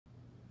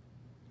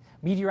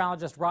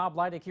Meteorologist Rob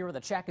Leidick here with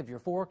a check of your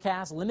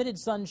forecast. Limited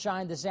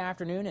sunshine this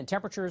afternoon and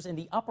temperatures in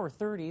the upper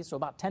 30s, so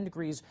about 10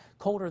 degrees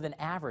colder than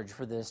average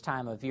for this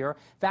time of year.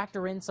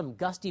 Factor in some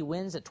gusty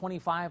winds at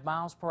 25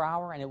 miles per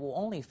hour, and it will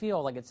only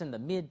feel like it's in the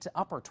mid to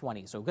upper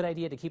 20s. So good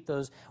idea to keep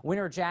those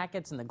winter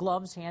jackets and the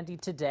gloves handy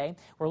today.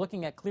 We're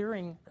looking at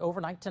clearing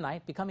overnight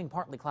tonight, becoming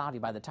partly cloudy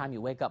by the time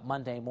you wake up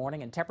Monday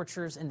morning, and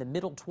temperatures in the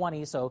middle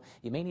 20s, so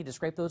you may need to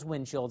scrape those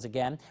windshields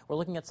again. We're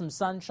looking at some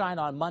sunshine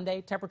on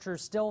Monday.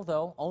 Temperatures still,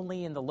 though,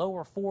 only in the lower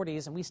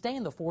 40s, and we stay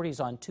in the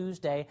 40s on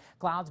Tuesday.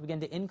 Clouds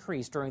begin to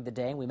increase during the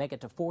day, and we make it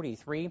to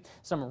 43.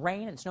 Some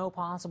rain and snow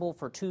possible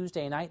for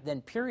Tuesday night, then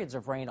periods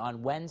of rain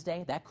on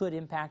Wednesday. That could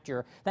impact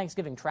your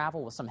Thanksgiving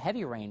travel with some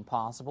heavy rain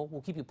possible.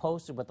 We'll keep you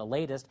posted with the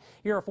latest.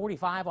 Here are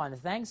 45 on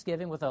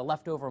Thanksgiving with a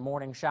leftover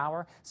morning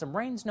shower. Some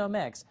rain-snow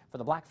mix for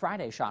the Black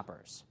Friday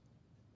shoppers.